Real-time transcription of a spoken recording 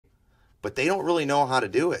but they don't really know how to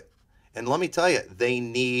do it. And let me tell you, they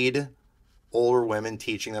need older women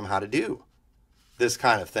teaching them how to do this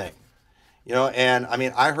kind of thing. You know, and I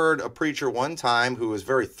mean, I heard a preacher one time who was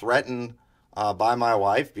very threatened by my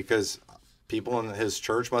wife because people in his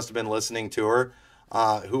church must have been listening to her,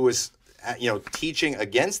 who was, you know, teaching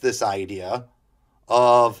against this idea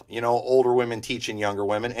of, you know, older women teaching younger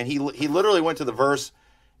women. And he literally went to the verse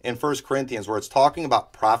in 1 Corinthians where it's talking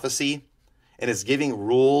about prophecy and it's giving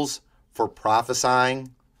rules for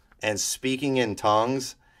prophesying and speaking in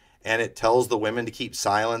tongues. And it tells the women to keep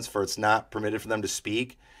silence, for it's not permitted for them to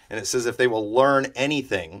speak. And it says if they will learn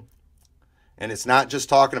anything, and it's not just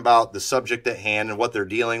talking about the subject at hand and what they're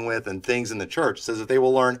dealing with and things in the church. It says if they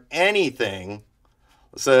will learn anything,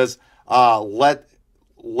 it says,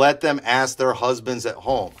 let them ask their husbands at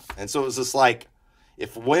home. And so it was just like,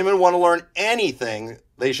 if women want to learn anything,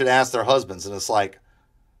 they should ask their husbands. And it's like,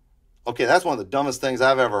 okay, that's one of the dumbest things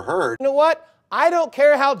I've ever heard. You know what? I don't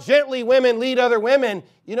care how gently women lead other women.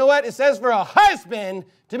 You know what? It says for a husband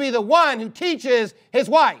to be the one who teaches his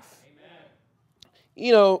wife. Amen.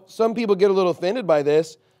 You know, some people get a little offended by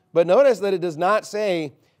this, but notice that it does not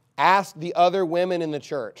say, ask the other women in the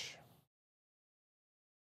church.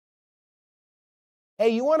 Hey,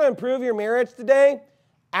 you want to improve your marriage today?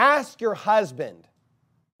 Ask your husband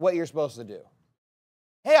what you're supposed to do.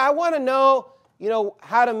 Hey, I want to know, you know,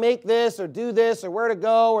 how to make this or do this or where to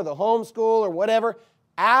go or the homeschool or whatever.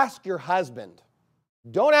 Ask your husband.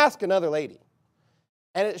 Don't ask another lady.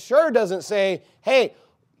 And it sure doesn't say, hey,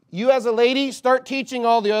 you as a lady, start teaching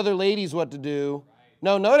all the other ladies what to do.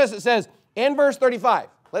 No, notice it says in verse 35.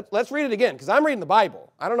 Let's read it again because I'm reading the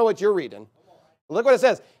Bible. I don't know what you're reading. Look what it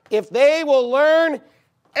says. If they will learn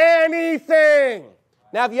anything.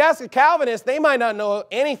 Now, if you ask a Calvinist, they might not know what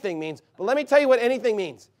anything means. But let me tell you what anything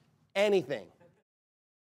means. Anything.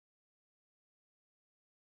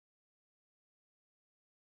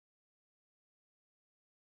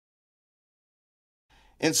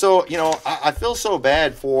 And so, you know, I feel so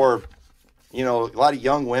bad for, you know, a lot of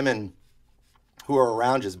young women who are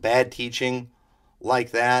around just bad teaching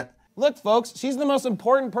like that. Look, folks, she's the most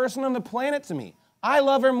important person on the planet to me. I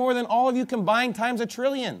love her more than all of you combined times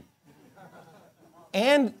 1,000,000,000,000.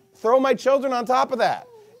 And throw my children on top of that.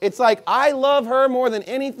 It's like, I love her more than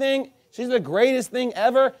anything. She's the greatest thing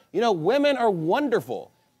ever. You know, women are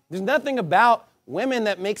wonderful. There's nothing about women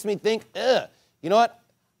that makes me think, ugh. You know what?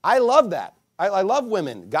 I love that. I love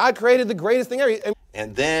women. God created the greatest thing ever.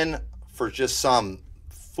 And then for just some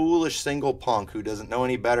foolish single punk who doesn't know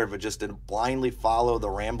any better but just to blindly follow the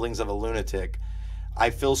ramblings of a lunatic,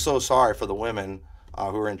 I feel so sorry for the women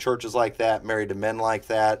who are in churches like that, married to men like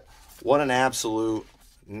that. What an absolute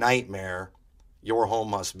nightmare your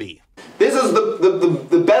home must be. This is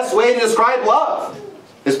the best way to describe love,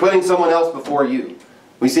 is putting someone else before you.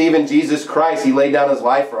 We see even Jesus Christ, he laid down his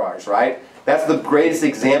life for ours, right? That's the greatest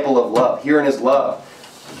example of love, here in his love,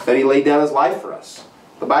 that he laid down his life for us.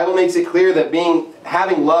 The Bible makes it clear that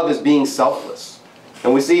having love is being selfless.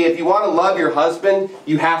 And we see if you want to love your husband,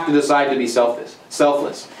 you have to decide to be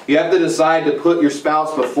selfless. You have to decide to put your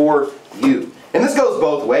spouse before you. And this goes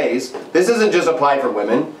both ways. This isn't just applied for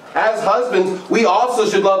women. As husbands, we also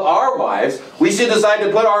should love our wives. We should decide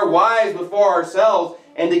to put our wives before ourselves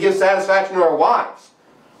and to give satisfaction to our wives.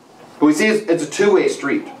 But we see it's a two-way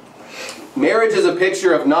street. Marriage is a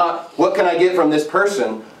picture of not what can I get from this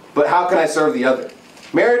person, but how can I serve the other.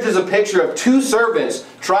 Marriage is a picture of two servants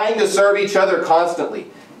trying to serve each other constantly.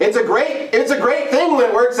 It's a great thing when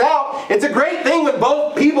it works out. It's a great thing when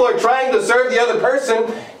both people are trying to serve the other person,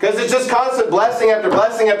 because it's just constant blessing after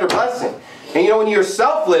blessing after blessing. And you know, when you're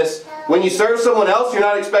selfless, when you serve someone else, you're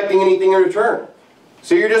not expecting anything in return.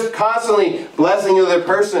 So you're just constantly blessing the other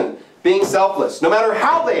person, being selfless, no matter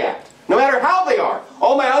how they act, no matter how they are.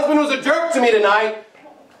 Oh, my husband was a jerk to me tonight,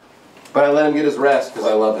 but I let him get his rest because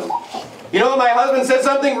I love him. You know, my husband said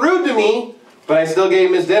something rude to me, but I still gave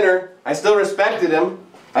him his dinner. I still respected him.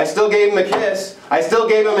 I still gave him a kiss. I still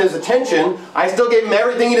gave him his attention. I still gave him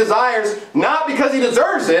everything he desires, not because he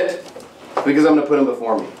deserves it, but because I'm going to put him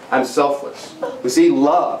before me. I'm selfless. We see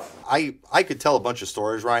love. I could tell a bunch of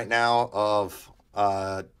stories right now of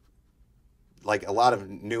like a lot of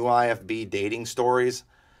new IFB dating stories.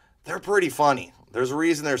 They're pretty funny. There's a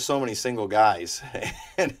reason there's so many single guys,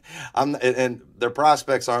 and their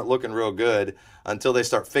prospects aren't looking real good until they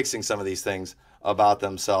start fixing some of these things about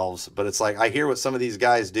themselves. But it's like, I hear what some of these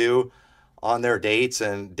guys do on their dates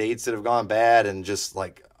and dates that have gone bad, and just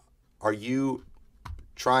like, are you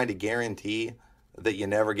trying to guarantee that you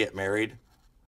never get married?